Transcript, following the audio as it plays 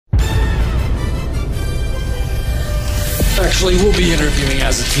Actually, we'll be interviewing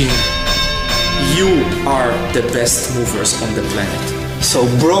as a team. You are the best movers on the planet. So,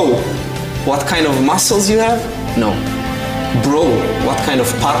 bro, what kind of muscles you have? No. Bro, what kind of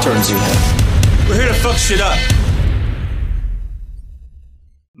patterns you have? We're here to fuck shit up.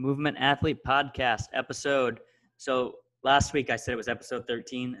 Movement Athlete Podcast episode. So last week I said it was episode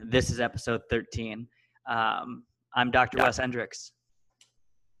 13. This is episode 13. I'm Dr. Wes Hendricks.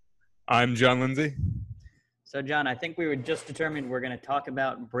 I'm John Lindsay. So John, I think we were just determined we're going to talk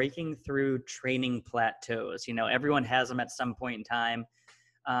about breaking through training plateaus. You know, everyone has them at some point in time.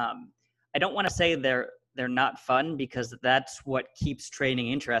 I don't want to say they're not fun, because that's what keeps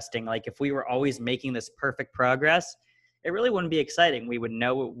training interesting. Like if we were always making this perfect progress, it really wouldn't be exciting. We would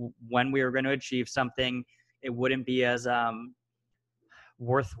know when we were going to achieve something. It wouldn't be as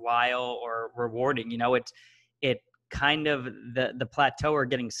worthwhile or rewarding. You know, it kind of the plateau or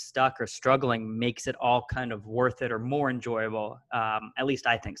getting stuck or struggling makes it all kind of worth it or more enjoyable. At least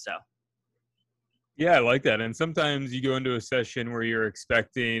I think so. Yeah, I like that. And sometimes you go into a session where you're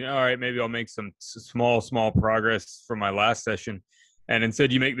expecting, all right, maybe I'll make some small progress from my last session. And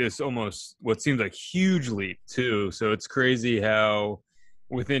instead you make this almost what seems like huge leap too. So it's crazy how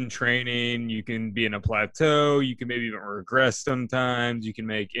within training you can be in a plateau, you can maybe even regress sometimes, you can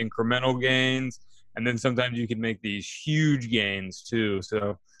make incremental gains, and then sometimes you can make these huge gains too.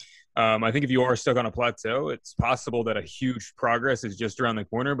 So I think if you are stuck on a plateau, it's possible that a huge progress is just around the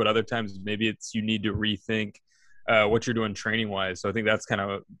corner, but other times maybe you need to rethink what you're doing training wise. So I think that's kind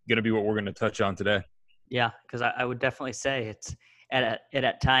of going to be what we're going to touch on today. Yeah, because I would definitely say it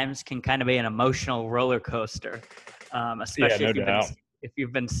at times can kind of be an emotional roller coaster, especially if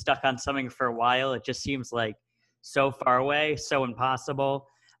you've been stuck on something for a while. It just seems like so far away, so impossible.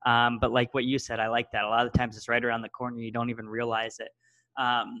 But like what you said, I like that. A lot of the times it's right around the corner. You don't even realize it.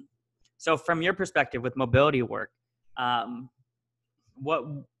 So from your perspective with mobility work, where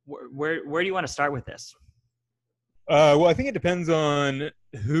do you want to start with this? Well, I think it depends on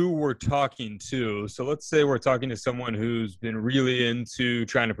who we're talking to. So let's say we're talking to someone who's been really into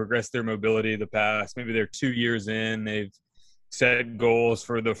trying to progress their mobility the past. Maybe they're 2 years in. They've set goals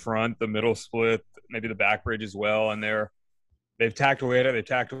for the front, the middle split, maybe the back bridge as well. And they've tacked away at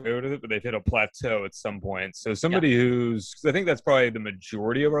it, but they've hit a plateau at some point. So somebody I think that's probably the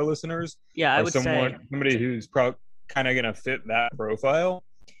majority of our listeners. Yeah, I would say somebody who's kind of going to fit that profile.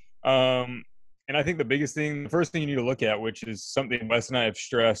 And I think the first thing you need to look at, which is something Wes and I have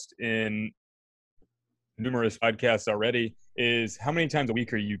stressed in numerous podcasts already, is how many times a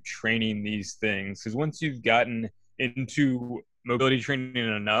week are you training these things? Because once you've gotten into mobility training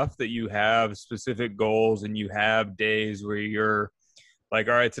enough that you have specific goals and you have days where you're like,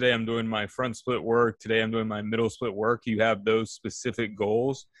 all right, today I'm doing my front split work, today I'm doing my middle split work, you have those specific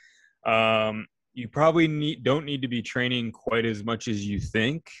goals. You probably don't need to be training quite as much as you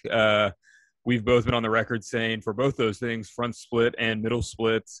think. We've both been on the record saying for both those things, front split and middle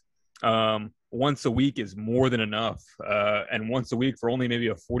splits, once a week is more than enough. And once a week for only maybe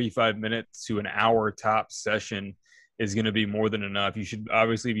a 45 minute to an hour top session is going to be more than enough. You should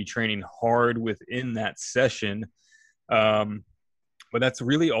obviously be training hard within that session. But that's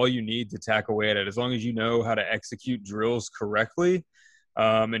really all you need to tack away at it. As long as you know how to execute drills correctly,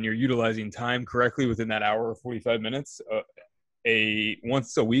 and you're utilizing time correctly within that hour or 45 minutes,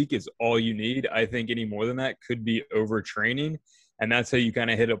 once a week is all you need. I think any more than that could be overtraining. And that's how you kind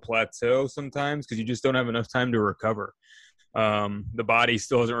of hit a plateau sometimes, because you just don't have enough time to recover. The body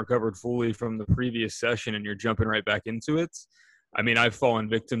still hasn't recovered fully from the previous session and you're jumping right back into it. I mean, I've fallen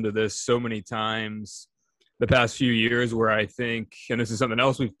victim to this so many times the past few years where I think, and this is something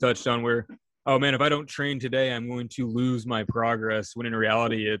else we've touched on, where, oh man, if I don't train today, I'm going to lose my progress. When in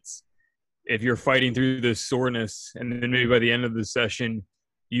reality, it's if you're fighting through this soreness and then maybe by the end of the session,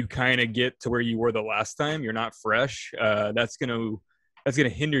 you kind of get to where you were the last time, you're not fresh. That's going to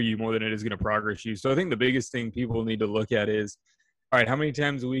hinder you more than it is going to progress you. So I think the biggest thing people need to look at is, all right, how many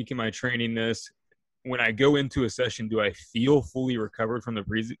times a week am I training this? When I go into a session, do I feel fully recovered from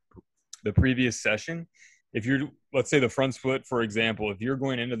the previous session? If let's say the front split, for example, if you're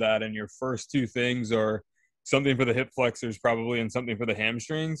going into that and your first two things are something for the hip flexors probably and something for the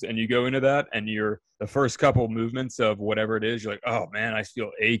hamstrings, and you go into that and the first couple movements of whatever it is, you're like, oh man, I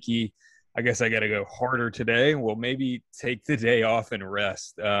feel achy. I guess I got to go harder today. Well, maybe take the day off and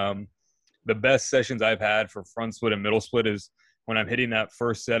rest. The best sessions I've had for front split and middle split is when I'm hitting that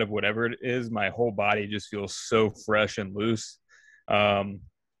first set of whatever it is, my whole body just feels so fresh and loose.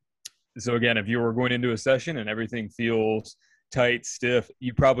 So again, if you were going into a session and everything feels tight, stiff,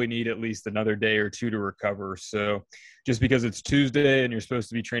 you probably need at least another day or two to recover. So just because it's Tuesday and you're supposed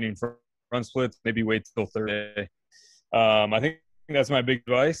to be training front splits, maybe wait till Thursday. I think that's my big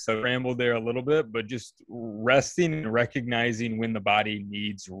advice. I rambled there a little bit, but just resting and recognizing when the body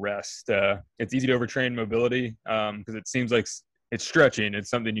needs rest. It's easy to overtrain mobility because it seems like it's stretching. It's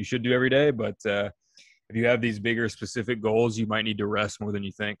something you should do every day, but if you have these bigger specific goals, you might need to rest more than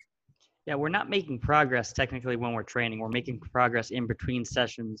you think. Yeah, we're not making progress technically when we're training. We're making progress in between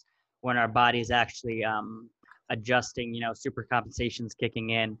sessions when our body's actually adjusting, super compensation's kicking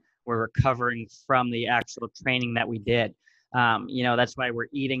in. We're recovering from the actual training that we did. That's why we're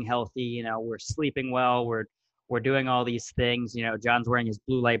eating healthy, we're sleeping well, we're doing all these things. John's wearing his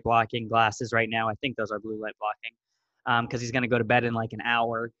blue light blocking glasses right now. I think those are blue light blocking because he's going to go to bed in like an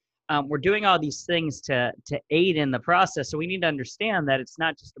hour. We're doing all these things to aid in the process. So we need to understand that it's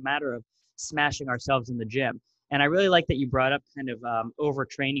not just a matter of smashing ourselves in the gym. And I really like that you brought up kind of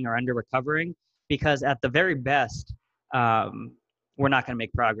overtraining or under recovering, because at the very best, we're not going to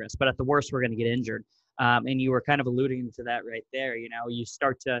make progress, but at the worst, we're going to get injured. And you were kind of alluding to that right there. You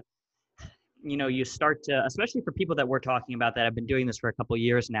start to, especially for people that we're talking about that have been doing this for a couple of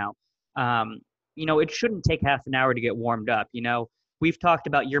years now. It shouldn't take half an hour to get warmed up. We've talked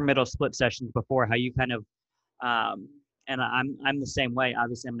about your middle split sessions before, how you kind of, and I'm the same way.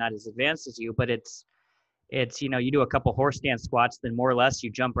 Obviously, I'm not as advanced as you, but it's you do a couple horse stance squats, then more or less you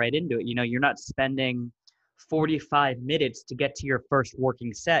jump right into it. You're not spending 45 minutes to get to your first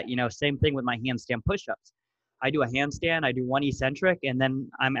working set. Same thing with my handstand push-ups. I do a handstand, I do one eccentric, and then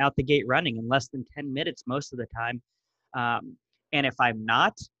I'm out the gate running in less than 10 minutes most of the time. And if I'm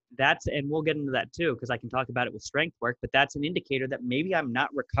not, and we'll get into that too, because I can talk about it with strength work, but that's an indicator that maybe I'm not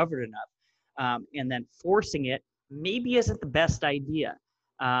recovered enough. And then forcing it maybe isn't the best idea,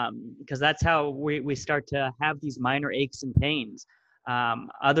 because that's how we start to have these minor aches and pains.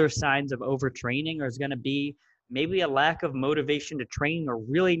 Other signs of overtraining is going to be maybe a lack of motivation to train, or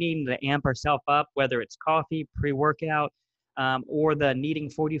really needing to amp ourselves up, whether it's coffee, pre-workout, or the needing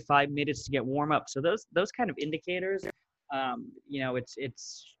 45 minutes to get warm up. So those kind of indicators,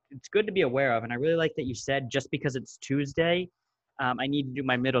 it's good to be aware of. And I really like that you said, just because it's Tuesday, I need to do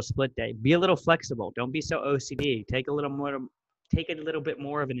my middle split day. Be a little flexible. Don't be so OCD. Take a little bit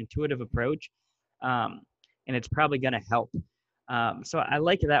more of an intuitive approach, and it's probably going to help. So I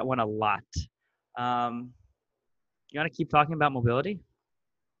like that one a lot. You want to keep talking about mobility?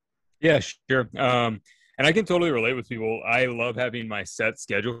 Yeah, sure. And I can totally relate with people. I love having my set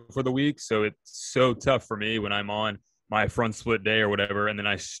schedule for the week. So it's so tough for me when I'm on my front split day or whatever, and then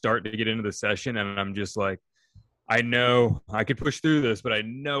I start to get into the session and I'm just like, I know I could push through this, but I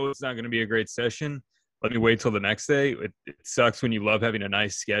know it's not going to be a great session. Let me wait till the next day. It sucks when you love having a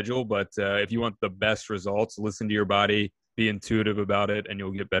nice schedule, but if you want the best results, listen to your body, be intuitive about it, and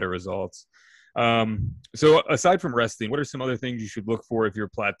you'll get better results. So aside from resting, what are some other things you should look for if you're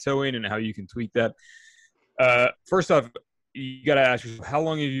plateauing, and how you can tweak that? First off, you got to ask yourself, how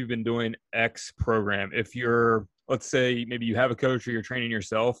long have you been doing X program? If you're, let's say maybe you have a coach or you're training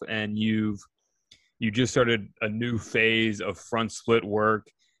yourself and you just started a new phase of front split work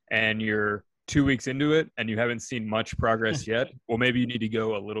and you're 2 weeks into it and you haven't seen much progress yet, well, maybe you need to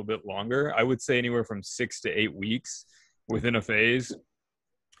go a little bit longer. I would say anywhere from 6 to 8 weeks within a phase,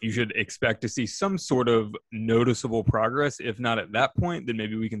 you should expect to see some sort of noticeable progress. If not at that point, then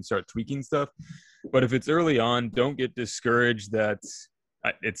maybe we can start tweaking stuff. But if it's early on, don't get discouraged that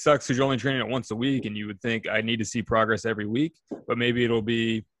it sucks because you're only training it once a week and you would think I need to see progress every week, but maybe it'll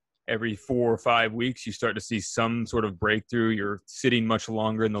be every 4 or 5 weeks you start to see some sort of breakthrough. You're sitting much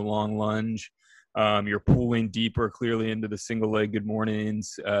longer in the long lunge. You're pulling deeper clearly into the single leg good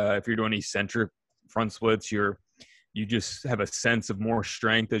mornings. If you're doing eccentric front splits, you just have a sense of more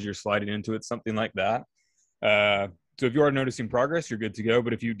strength as you're sliding into it, something like that. So if you are noticing progress, you're good to go.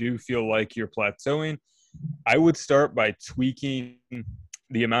 But if you do feel like you're plateauing, I would start by tweaking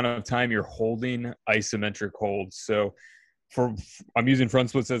the amount of time you're holding isometric holds. So I'm using front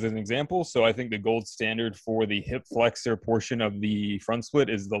splits as an example. So I think the gold standard for the hip flexor portion of the front split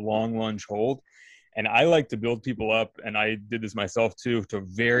is the long lunge hold. And I like to build people up, and I did this myself too, to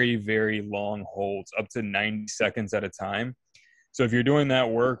very, very long holds, up to 90 seconds at a time. So if you're doing that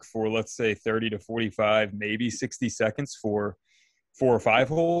work for, let's say, 30 to 45, maybe 60 seconds for 4 or 5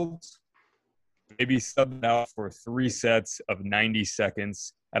 holds, maybe sub out for 3 sets of 90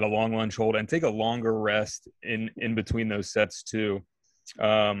 seconds at a long lunge hold, and take a longer rest in between those sets too.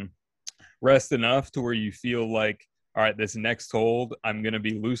 Rest enough to where you feel like, all right, this next hold, I'm going to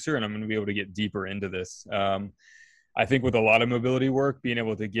be looser and I'm going to be able to get deeper into this. I think with a lot of mobility work, being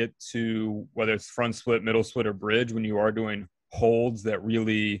able to get to, whether it's front split, middle split, or bridge, when you are doing holds that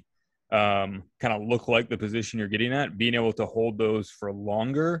really kind of look like the position you're getting at, being able to hold those for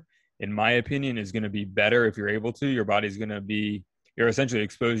longer in my opinion, is going to be better if you're able to. Your body's going to be, you're essentially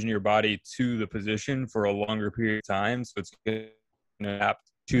exposing your body to the position for a longer period of time. So it's going to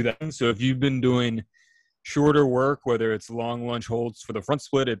adapt to that. So if you've been doing shorter work, whether it's long lunge holds for the front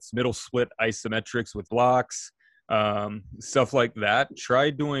split, it's middle split isometrics with blocks, stuff like that, try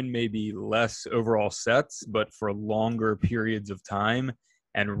doing maybe less overall sets, but for longer periods of time,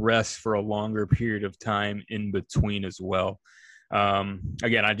 and rest for a longer period of time in between as well.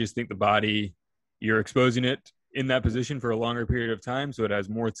 Again, I just think the body, you're exposing it in that position for a longer period of time, so it has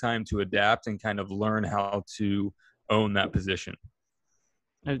more time to adapt and kind of learn how to own that position.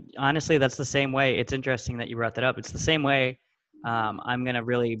 Honestly, that's the same way. It's interesting that you brought that up. It's the same way. I'm going to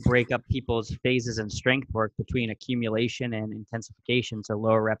really break up people's phases and strength work between accumulation and intensification. So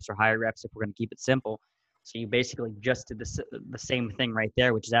lower reps or higher reps, if we're going to keep it simple. So you basically just did the same thing right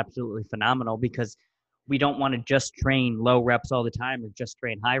there, which is absolutely phenomenal, because we don't want to just train low reps all the time or just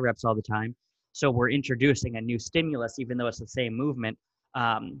train high reps all the time. So we're introducing a new stimulus, even though it's the same movement.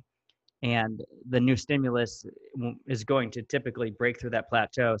 And the new stimulus is going to typically break through that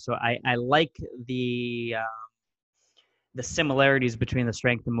plateau. So I like the similarities between the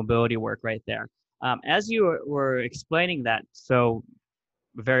strength and mobility work right there. As you were explaining that so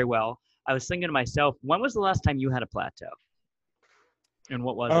very well, I was thinking to myself, when was the last time you had a plateau? And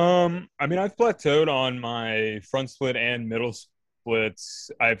what was it? I mean, I've plateaued on my front split and middle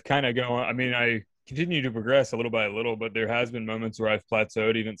splits. I've kind of gone, I mean, I continue to progress a little by little, but there has been moments where I've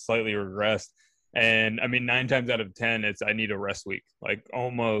plateaued, even slightly regressed. And I mean, 9 times out of 10, it's, I need a rest week. Like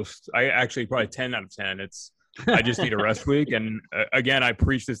almost, I actually probably 10 out of 10. It's, I just need a rest week. And again, I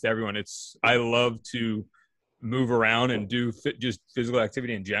preach this to everyone. I love to move around and do just physical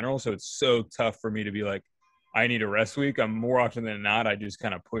activity in general. So it's so tough for me to be like, I need a rest week. I'm more often than not, I just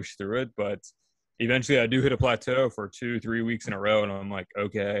kind of push through it. But eventually I do hit a plateau for 2-3 weeks in a row. And I'm like,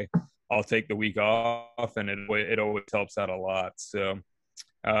 okay, I'll take the week off. And it always helps out a lot. So,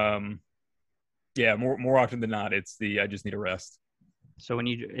 yeah, more often than not, I just need a rest. So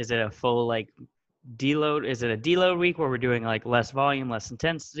is it a full like deload? Is it a deload week where we're doing like less volume, less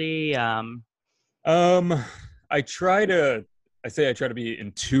intensity? I try to be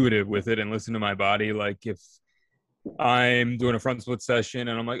intuitive with it and listen to my body. Like if I'm doing a front split session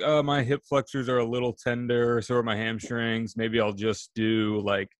and I'm like, oh, my hip flexors are a little tender, so are my hamstrings, maybe I'll just do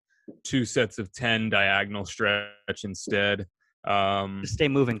like 2 sets of 10 diagonal stretch instead. Just stay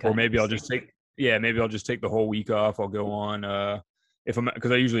moving. Or maybe I'll just take the whole week off. I'll go on,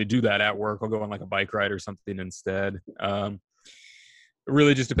 because I usually do that at work, I'll go on like a bike ride or something instead. It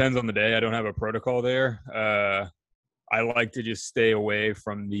really just depends on the day. I don't have a protocol there. I like to just stay away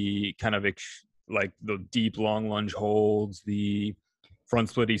from the kind of like the deep long lunge holds, the front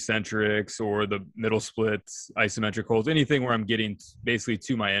split eccentrics, or the middle split isometric holds. Anything where I'm getting basically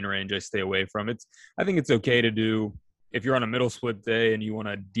to my end range, I stay away from. I think it's okay to do, if you're on a middle split day and you want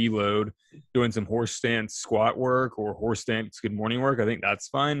to deload, doing some horse stance squat work or horse stance good morning work, I think that's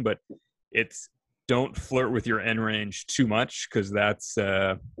fine. But don't flirt with your end range too much, because that's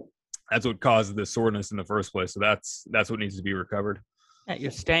what causes the soreness in the first place. So that's what needs to be recovered. Yeah,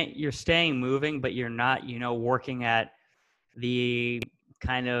 you're staying moving, but you're not, working at the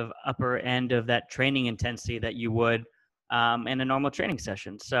kind of upper end of that training intensity that you would in a normal training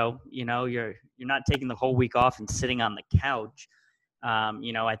session. So, you're not taking the whole week off and sitting on the couch.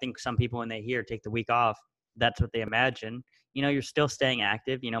 I think some people, when they hear take the week off, that's what they imagine. You're still staying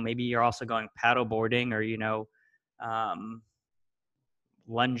active. Maybe you're also going paddle boarding or,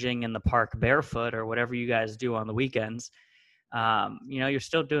 lunging in the park barefoot or whatever you guys do on the weekends. You're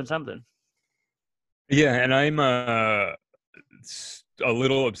still doing something. Yeah. And I'm a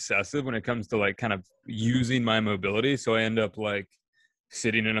little obsessive when it comes to like kind of using my mobility. So I end up like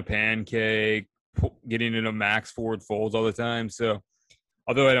sitting in a pancake, getting into max forward folds all the time. So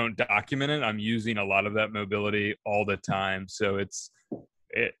although I don't document it, I'm using a lot of that mobility all the time. So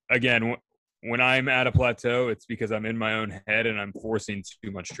again, when I'm at a plateau, it's because I'm in my own head and I'm forcing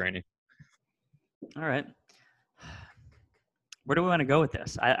too much training. All right. Where do we want to go with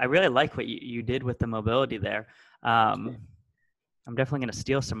this? I really like what you did with the mobility there. I'm definitely going to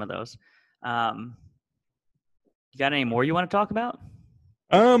steal some of those. You got any more you want to talk about?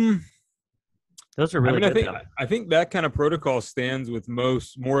 Those are really good. I think that kind of protocol stands with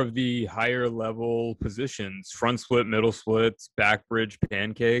more of the higher level positions: front split, middle splits, back bridge,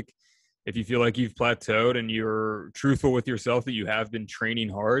 pancake. If you feel like you've plateaued and you're truthful with yourself that you have been training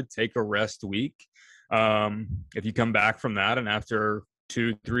hard, take a rest week. If you come back from that and after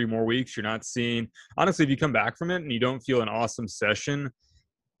 2-3 more weeks, you're not seeing, honestly, if you come back from it and you don't feel an awesome session,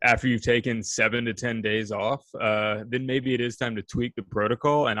 after you've taken 7 to 10 days off, then maybe it is time to tweak the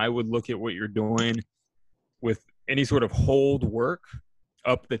protocol. And I would look at what you're doing with any sort of hold work,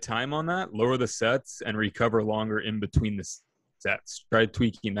 up the time on that, lower the sets, and recover longer in between the sets. Try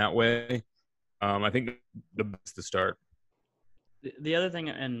tweaking that way. I think the best to start. The other thing,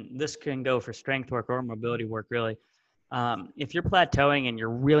 and this can go for strength work or mobility work, really. If you're plateauing and you're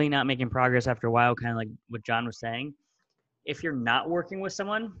really not making progress after a while, kind of like what John was saying, if you're not working with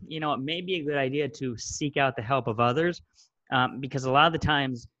someone, it may be a good idea to seek out the help of others, because a lot of the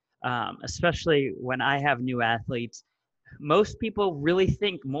times, especially when I have new athletes, most people really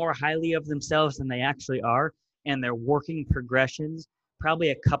think more highly of themselves than they actually are, and they're working progressions probably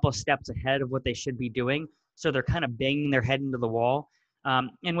a couple steps ahead of what they should be doing. So they're kind of banging their head into the wall.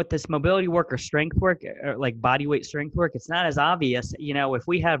 And with this mobility work or strength work, or like body weight strength work, it's not as obvious. If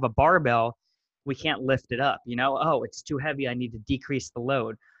we have a barbell, we can't lift it up. Oh, it's too heavy. I need to decrease the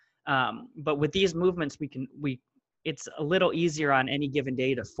load. But with these movements, it's a little easier on any given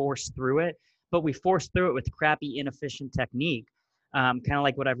day to force through it. But we force through it with crappy, inefficient technique, kind of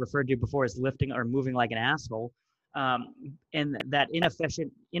like what I've referred to before as lifting or moving like an asshole. And that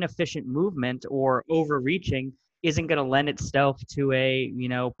inefficient movement or overreaching isn't going to lend itself to a,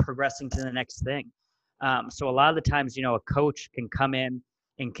 progressing to the next thing. So a lot of the times, a coach can come in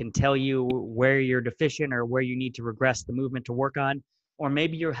and can tell you where you're deficient or where you need to regress the movement to work on, or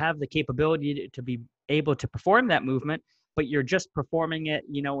maybe you have the capability to be able to perform that movement, but you're just performing it,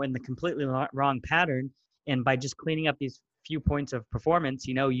 in the completely wrong pattern. And by just cleaning up these few points of performance,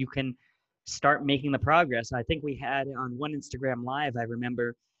 you can start making the progress. I think we had on one Instagram live, I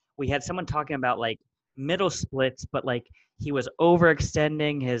remember we had someone talking about like middle splits, but like he was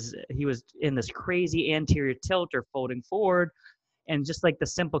overextending he was in this crazy anterior tilt or folding forward. And just like the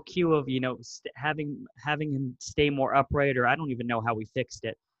simple cue of, having him stay more upright, or I don't even know how we fixed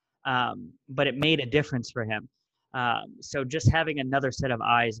it. But it made a difference for him. So just having another set of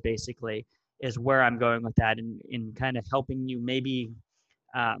eyes basically is where I'm going with that, in kind of helping you maybe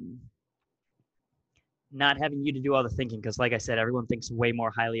not having you to do all the thinking, because like I said, everyone thinks way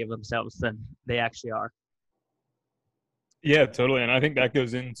more highly of themselves than they actually are. Yeah, totally. And I think that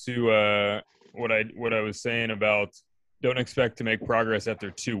goes into what I was saying about don't expect to make progress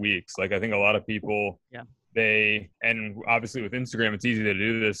after 2 weeks. Like I think a lot of people, and obviously with Instagram, it's easy to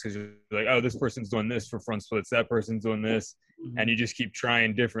do this because you're like, oh, this person's doing this for front splits, that person's doing this, and you just keep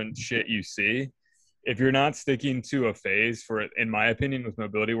trying different shit you see. If you're not sticking to a phase for it, in my opinion, with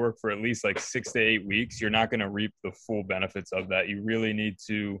mobility work for at least like 6 to 8 weeks, you're not going to reap the full benefits of that. You really need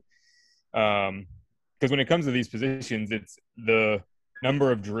to, because when it comes to these positions, it's the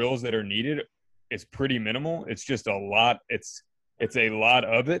number of drills that are needed is pretty minimal. It's just a lot. It's a lot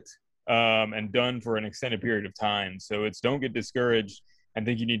of it, and done for an extended period of time. So don't get discouraged and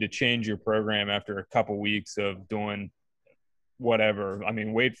think you need to change your program after a couple weeks of doing whatever. I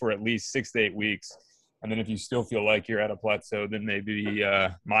mean, wait for at least 6 to 8 weeks. And then if you still feel like you're at a plateau, then maybe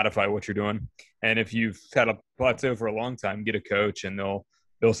modify what you're doing. And if you've had a plateau for a long time, get a coach and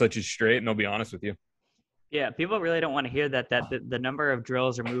they'll set you straight and they'll be honest with you. Yeah, people really don't want to hear that the number of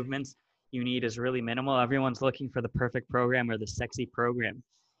drills or movements you need is really minimal. Everyone's looking for the perfect program or the sexy program.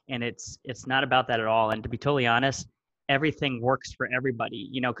 And it's not about that at all. And to be totally honest, everything works for everybody,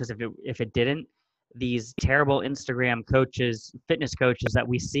 because if it didn't, these terrible Instagram coaches, fitness coaches that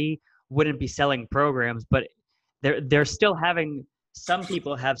we see wouldn't be selling programs, but they're still having, some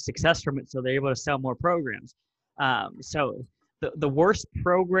people have success from it, so they're able to sell more programs. So the worst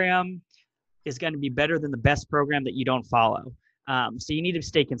program is going to be better than the best program that you don't follow. So you need to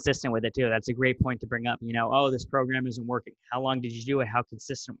stay consistent with it too. That's a great point to bring up. Oh, this program isn't working. How long did you do it? How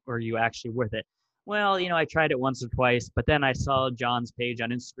consistent were you actually with it? Well, I tried it once or twice, but then I saw John's page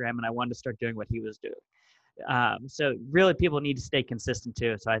on Instagram and I wanted to start doing what he was doing. So really people need to stay consistent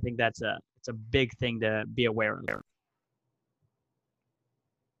too. So I think it's a big thing to be aware of.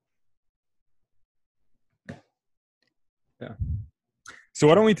 Yeah. So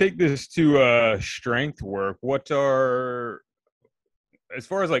why don't we take this to strength work? What are, as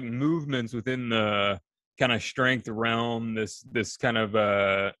far as like movements within the kind of strength realm, this kind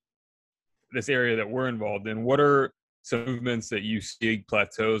of this area that we're involved in, what are some movements that you see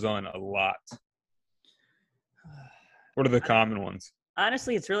plateaus on a lot? What are the common ones?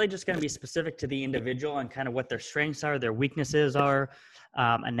 Honestly, it's really just going to be specific to the individual and kind of what their strengths are, their weaknesses are,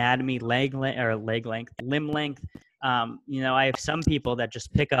 anatomy, limb length. I have some people that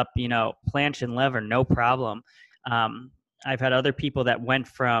just pick up, planche and lever, no problem. I've had other people that went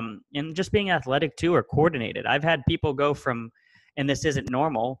from, and just being athletic too, or coordinated. I've had people go from, and this isn't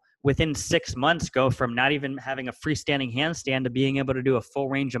normal, within 6 months go from not even having a freestanding handstand to being able to do a full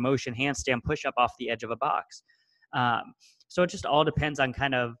range of motion handstand push-up off the edge of a box. So it just all depends on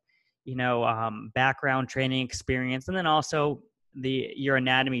kind of, background, training experience. And then also your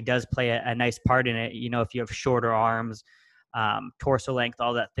anatomy does play a nice part in it. If you have shorter arms, torso length,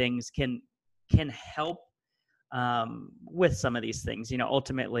 all that things can help with some of these things.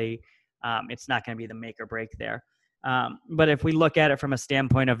 Ultimately, it's not going to be the make or break there. But if we look at it from a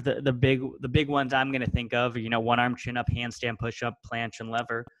standpoint of the big ones I'm going to think of, one arm chin up, handstand push up, planche, and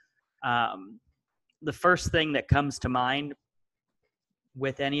lever. The first thing that comes to mind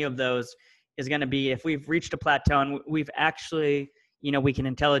with any of those is going to be if we've reached a plateau and we've actually, we can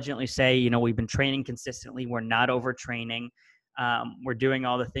intelligently say, we've been training consistently. We're not overtraining. We're doing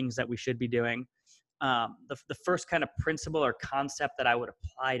all the things that we should be doing. The first kind of principle or concept that I would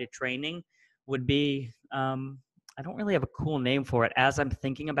apply to training would be, I don't really have a cool name for it. As I'm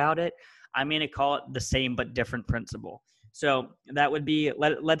thinking about it, I'm going to call it the same but different principle. So that would be,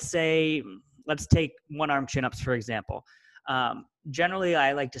 let's take one arm chin-ups, for example. Generally,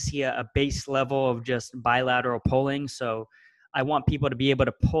 I like to see a base level of just bilateral pulling. So I want people to be able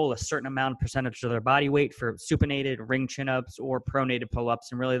to pull a certain amount of percentage of their body weight for supinated ring chin-ups or pronated pull-ups.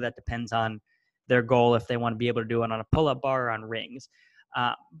 And really that depends on their goal, if they want to be able to do it on a pull-up bar or on rings.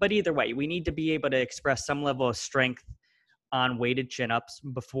 But either way, we need to be able to express some level of strength on weighted chin-ups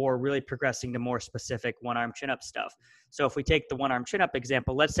before really progressing to more specific one-arm chin-up stuff. So if we take the one-arm chin-up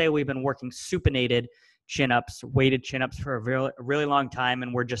example, let's say we've been working supinated chin-ups, weighted chin-ups for a really long time,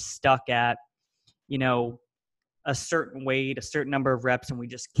 and we're just stuck at, a certain weight, a certain number of reps, and we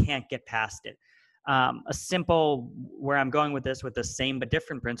just can't get past it. Where I'm going with this with the same but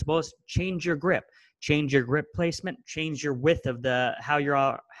different principle is change your grip placement, change your width of how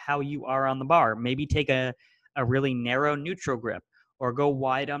you are on the bar. Maybe take a really narrow neutral grip or go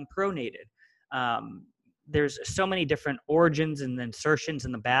wide on pronated. There's so many different origins and insertions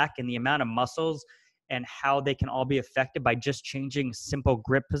in the back and the amount of muscles and how they can all be affected by just changing simple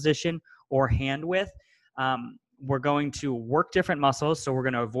grip position or hand width. We're going to work different muscles, so we're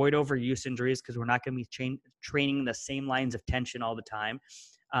going to avoid overuse injuries because we're not going to be training the same lines of tension all the time.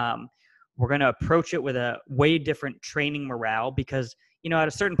 We're going to approach it with a way different training morale because, at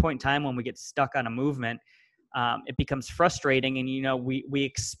a certain point in time when we get stuck on a movement, it becomes frustrating and, we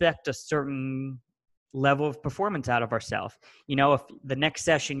expect a certain level of performance out of ourselves. If the next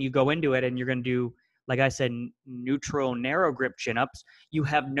session you go into it and you're going to do, like I said, neutral narrow grip chin-ups, you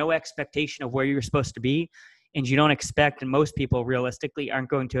have no expectation of where you're supposed to be. And you don't expect, and most people realistically aren't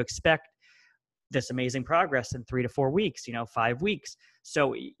going to expect this amazing progress in 3 to 4 weeks, 5 weeks.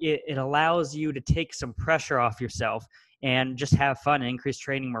 So it allows you to take some pressure off yourself and just have fun and increase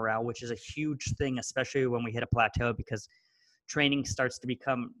training morale, which is a huge thing, especially when we hit a plateau, because training starts to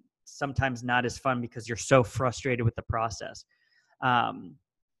become sometimes not as fun because you're so frustrated with the process.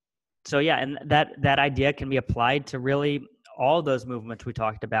 So yeah, and that idea can be applied to really all those movements we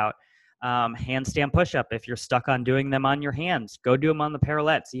talked about. Handstand push-up, if you're stuck on doing them on your hands, go do them on the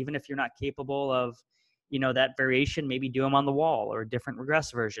parallettes. Even if you're not capable of, that variation, maybe do them on the wall or a different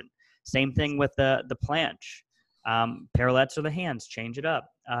regress version. Same thing with the planche. Parallettes or the hands, change it up.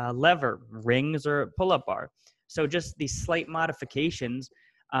 Lever, rings, or pull-up bar. So just these slight modifications,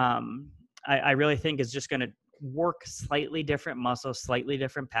 I really think is just going to work slightly different muscles, slightly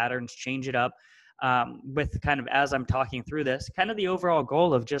different patterns, change it up with kind of, as I'm talking through this, kind of the overall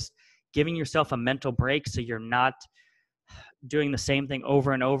goal of just giving yourself a mental break so you're not doing the same thing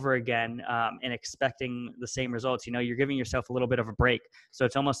over and over again and expecting the same results. You're giving yourself a little bit of a break. So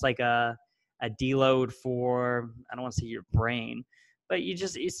it's almost like a deload for, I don't want to say your brain, but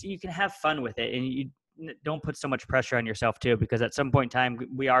you can have fun with it and you don't put so much pressure on yourself too, because at some point in time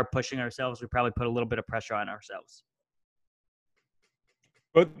we are pushing ourselves. We probably put a little bit of pressure on ourselves.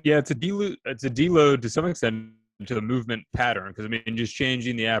 But yeah, it's a deload to some extent to the movement pattern, because just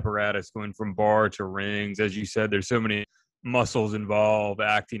changing the apparatus, going from bar to rings, as you said, there's so many muscles involved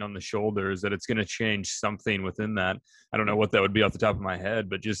acting on the shoulders that it's going to change something within that. I don't know what that would be off the top of my head,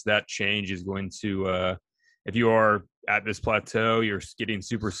 but just that change is going to if you are at this plateau, you're getting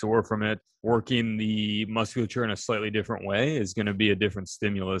super sore from it, working the musculature in a slightly different way is going to be a different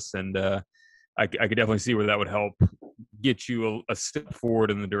stimulus. And I could definitely see where that would help get you a step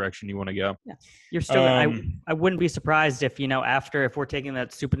forward in the direction you want to go. Yeah. You're still, I wouldn't be surprised if, if we're taking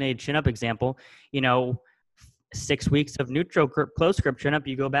that supinated chin-up example, 6 weeks of neutral grip, close grip chin-up,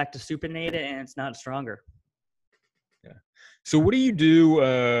 you go back to supinated and it's not stronger. Yeah. So what do you do?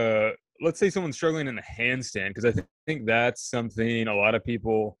 Let's say someone's struggling in the handstand, because I think that's something a lot of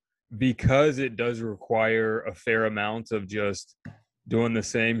people, because it does require a fair amount of just doing the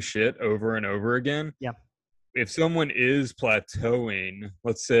same shit over and over again. Yeah. If someone is plateauing,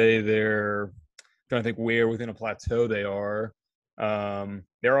 let's say they're trying to think where within a plateau they are.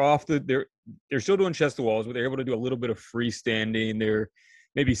 They're still doing chest to walls, but they're able to do a little bit of freestanding. They're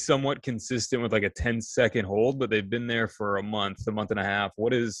maybe somewhat consistent with like a 10-second hold, but they've been there for a month and a half.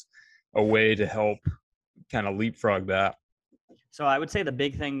 What is a way to help kind of leapfrog that? So I would say the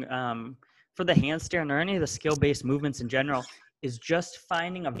big thing for the handstand or any of the skill-based movements in general is just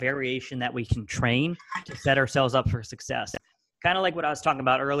finding a variation that we can train to set ourselves up for success. Kind of like what I was talking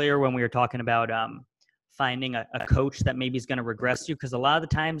about earlier when we were talking about finding a coach that maybe is going to regress you, because a lot of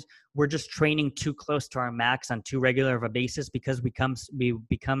the times we're just training too close to our max on too regular of a basis because we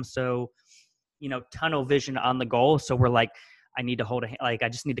become so, tunnel vision on the goal. So we're like, I need to I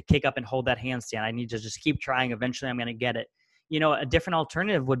just need to kick up and hold that handstand. I need to just keep trying. Eventually I'm going to get it. A different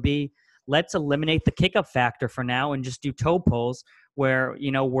alternative would be, let's eliminate the kick up factor for now and just do toe pulls where,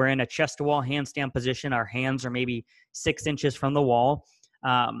 we're in a chest to wall handstand position. Our hands are maybe 6 inches from the wall.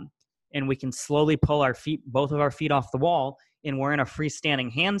 And we can slowly pull both of our feet off the wall, and we're in a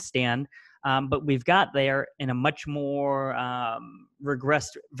freestanding handstand. But we've got there in a much more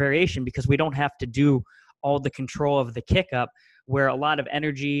regressed variation because we don't have to do all the control of the kick up, where a lot of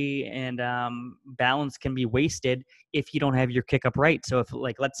energy and balance can be wasted if you don't have your kick up right. So if,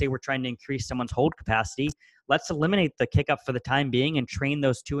 like, let's say we're trying to increase someone's hold capacity, let's eliminate the kick up for the time being and train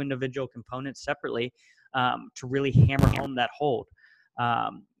those two individual components separately to really hammer home that hold.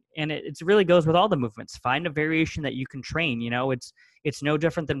 And it really goes with all the movements. Find a variation that you can train. It's no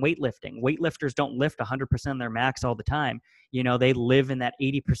different than weightlifting. Weightlifters don't lift 100% of their max all the time. They live in that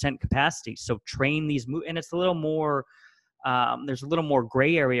 80% capacity. So train these and it's a little more, there's a little more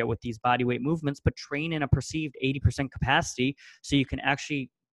gray area with these bodyweight movements, but train in a perceived 80% capacity so you can actually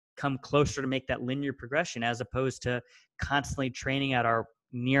come closer to make that linear progression, as opposed to constantly training at our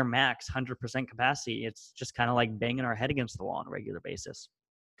near max 100% capacity. It's just kind of like banging our head against the wall on a regular basis.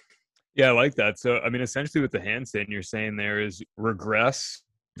 Yeah, I like that. So, I mean, essentially with the handstand, you're saying there is regress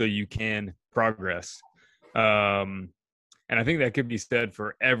so you can progress. And I think that could be said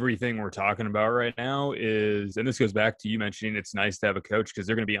for everything we're talking about right now and this goes back to you mentioning it's nice to have a coach because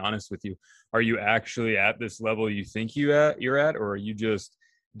they're going to be honest with you. Are you actually at this level you think you're at, or are you just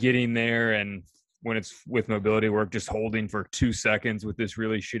getting there and when it's with mobility work, just holding for 2 seconds with this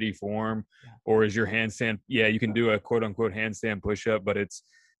really shitty form? Yeah. Or is your handstand, you can do a quote unquote handstand push-up, but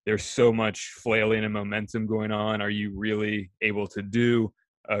there's so much flailing and momentum going on. Are you really able to do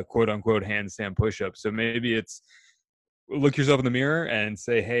a quote unquote handstand push-up? So maybe it's look yourself in the mirror and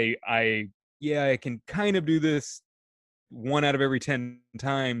say, hey, I can kind of do this 1 out of every 10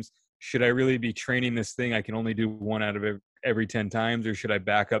 times. Should I really be training this thing I can only do 1 out of every 10 times? Or should I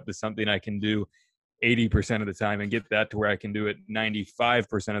back up to something I can do 80% of the time and get that to where I can do it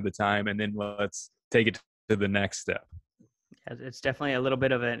 95% of the time? And then let's take it to the next step. It's definitely a little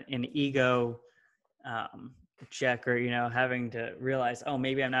bit of an ego check, or, having to realize, oh,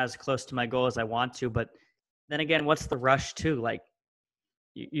 maybe I'm not as close to my goal as I want to. But then again, what's the rush too? Like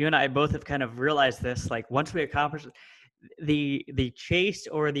you and I both have kind of realized this, like once we accomplish the chase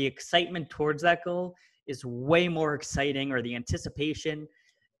or the excitement towards that goal is way more exciting, or the anticipation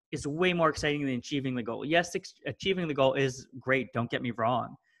is way more exciting than achieving the goal. Yes, achieving the goal is great. Don't get me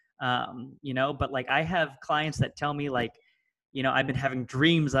wrong. But like I have clients that tell me like, I've been having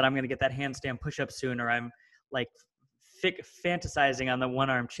dreams that I'm going to get that handstand push-up soon, or I'm like fantasizing on the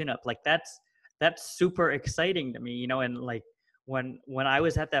one-arm chin-up. Like that's super exciting to me, and like when I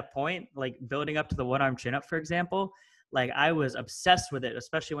was at that point, like building up to the one-arm chin-up, for example, like I was obsessed with it,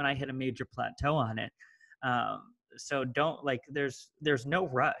 especially when I hit a major plateau on it. So don't there's no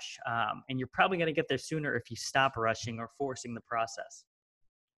rush. And you're probably going to get there sooner if you stop rushing or forcing the process.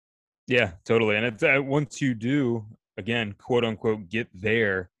 Yeah, totally. And it's once you do, again, quote unquote, get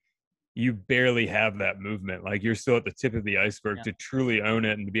there, you barely have that movement. Like you're still at the tip of the iceberg to truly own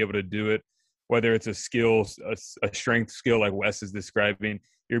it and to be able to do it, whether it's a skill, a strength skill like Wes is describing,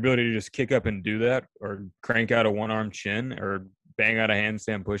 your ability to just kick up and do that, or crank out a one-arm chin, or bang out a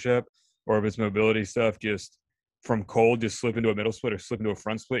handstand push-up, or if it's mobility stuff, just from cold, just slip into a middle split or slip into a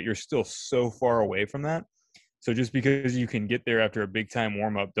front split, you're still so far away from that. So just because you can get there after a big time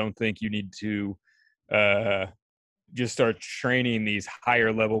warm-up, don't think you need to just start training these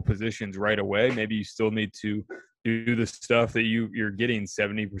higher level positions right away. Maybe you still need to do the stuff that you're getting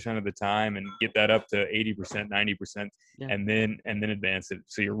 70% of the time and get that up to 80%, 90%, and then advance it.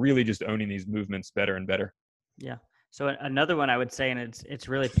 So you're really just owning these movements better and better. Yeah. So another one I would say, and it's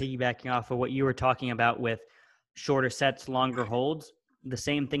really piggybacking off of what you were talking about with shorter sets, longer holds, the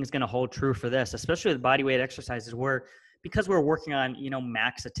same thing's going to hold true for this, especially with bodyweight exercises where because we're working on,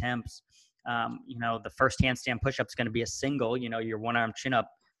 max attempts. The first handstand push-up is going to be a single, your one-arm chin-up.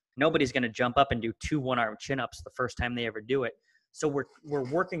 Nobody's going to jump up and do 2 one-arm chin-ups the first time they ever do it. So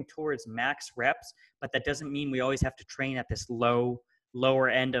we're working towards max reps, but that doesn't mean we always have to train at this lower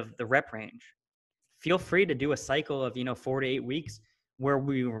end of the rep range. Feel free to do a cycle of 4 to 8 weeks where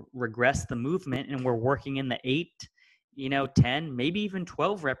we regress the movement and we're working in the 8, 10, maybe even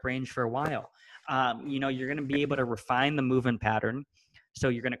 12 rep range for a while. You're going to be able to refine the movement pattern. So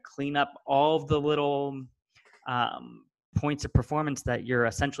you're going to clean up all of the little points of performance that you're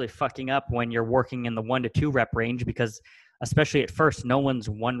essentially fucking up when you're working in the 1 to 2 rep range, because especially at first, no one's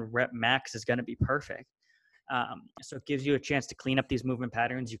 1 rep max is going to be perfect. So it gives you a chance to clean up these movement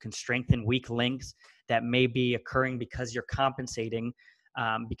patterns. You can strengthen weak links that may be occurring because you're compensating,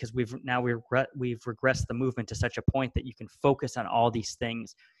 because we've regressed the movement to such a point that you can focus on all these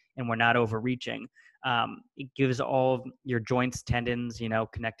things and we're not overreaching. It gives all your joints, tendons,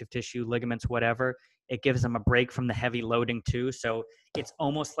 connective tissue, ligaments, whatever. It gives them a break from the heavy loading too. So it's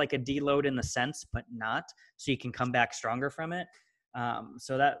almost like a deload in the sense, but not. So you can come back stronger from it.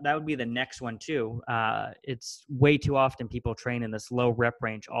 So that would be the next one too. It's way too often people train in this low rep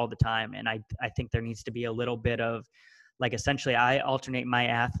range all the time. And I think there needs to be a little bit of, like, essentially I alternate my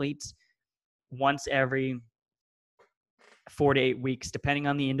athletes once every 4 to 8 weeks, depending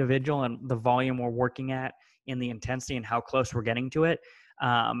on the individual and the volume we're working at and the intensity and how close we're getting to it.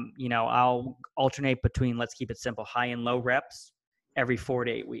 I'll alternate between, let's keep it simple, high and low reps every 4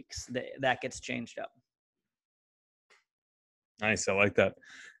 to 8 weeks. That gets changed up. Nice. I like that.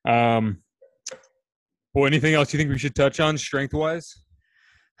 Well, anything else you think we should touch on strength-wise?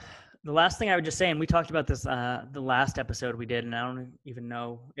 The last thing I would just say, and we talked about this the last episode we did, and I don't even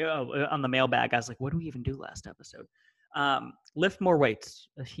know, on the mailbag, I was like, what do we even do last episode? Lift more weights.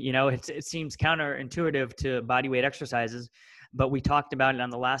 It seems counterintuitive to body weight exercises, but we talked about it on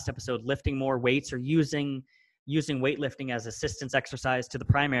the last episode, lifting more weights or using weightlifting as assistance exercise to the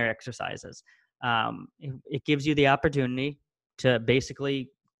primary exercises. It gives you the opportunity to basically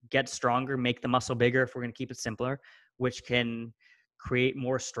get stronger, make the muscle bigger, if we're going to keep it simpler, which can create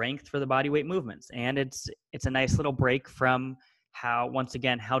more strength for the body weight movements. And it's a nice little break from how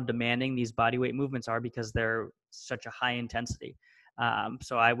demanding these body weight movements are, because they're such a high intensity.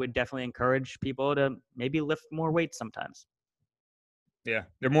 So I would definitely encourage people to maybe lift more weights sometimes. Yeah,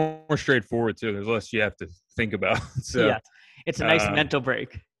 they're more straightforward too. There's less you have to think about. So yeah, it's a nice mental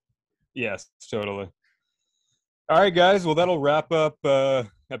break. Yes, totally. All right, guys. Well, that'll wrap up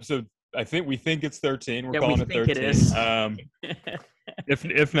episode. We think it's 13. We're calling it 13. It is.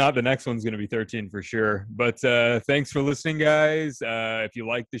 If not, the next one's going to be 13 for sure. But thanks for listening, guys. If you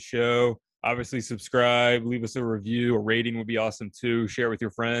like the show, obviously subscribe, leave us a review. A rating would be awesome too. Share it with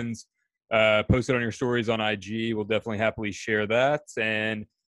your friends. Post it on your stories on IG. We'll definitely happily share that. And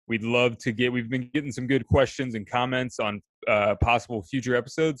we'd love to we've been getting some good questions and comments on possible future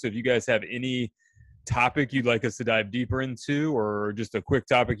episodes. So if you guys have any topic you'd like us to dive deeper into, or just a quick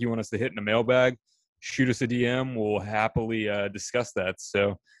topic you want us to hit in a mailbag, shoot us a DM. We'll happily discuss that.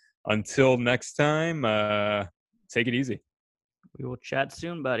 So until next time, take it easy. We will chat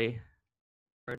soon, buddy.